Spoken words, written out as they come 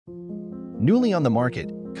Newly on the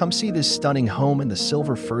market, come see this stunning home in the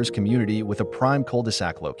Silver Firs community with a prime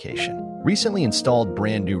cul-de-sac location. Recently installed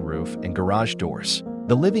brand new roof and garage doors.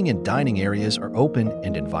 The living and dining areas are open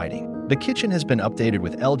and inviting. The kitchen has been updated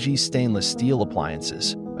with LG stainless steel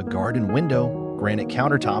appliances, a garden window, granite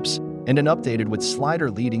countertops, and an updated wood slider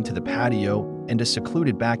leading to the patio and a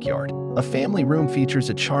secluded backyard. A family room features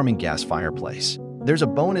a charming gas fireplace. There's a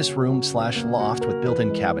bonus room/loft with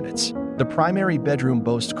built-in cabinets. The primary bedroom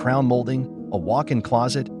boasts crown molding, a walk-in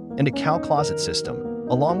closet, and a cow closet system,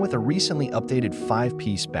 along with a recently updated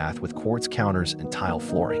 5-piece bath with quartz counters and tile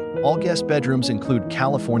flooring. All guest bedrooms include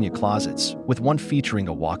California closets, with one featuring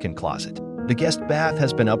a walk-in closet. The guest bath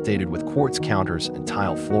has been updated with quartz counters and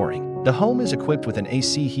tile flooring. The home is equipped with an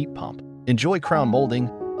AC heat pump. Enjoy crown molding,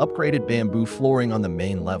 upgraded bamboo flooring on the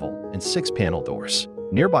main level, and 6-panel doors.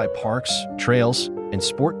 Nearby parks, trails, and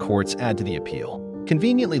sport courts add to the appeal.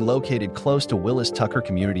 Conveniently located close to Willis Tucker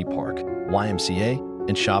Community Park, YMCA,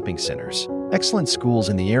 and shopping centers. Excellent schools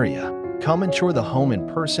in the area. Come and tour the home in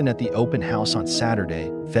person at the open house on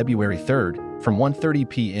Saturday, February 3rd, from 1:30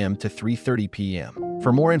 p.m. to 3:30 p.m.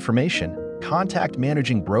 For more information, contact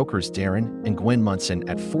managing brokers Darren and Gwen Munson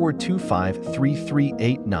at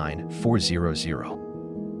 425-338-9400.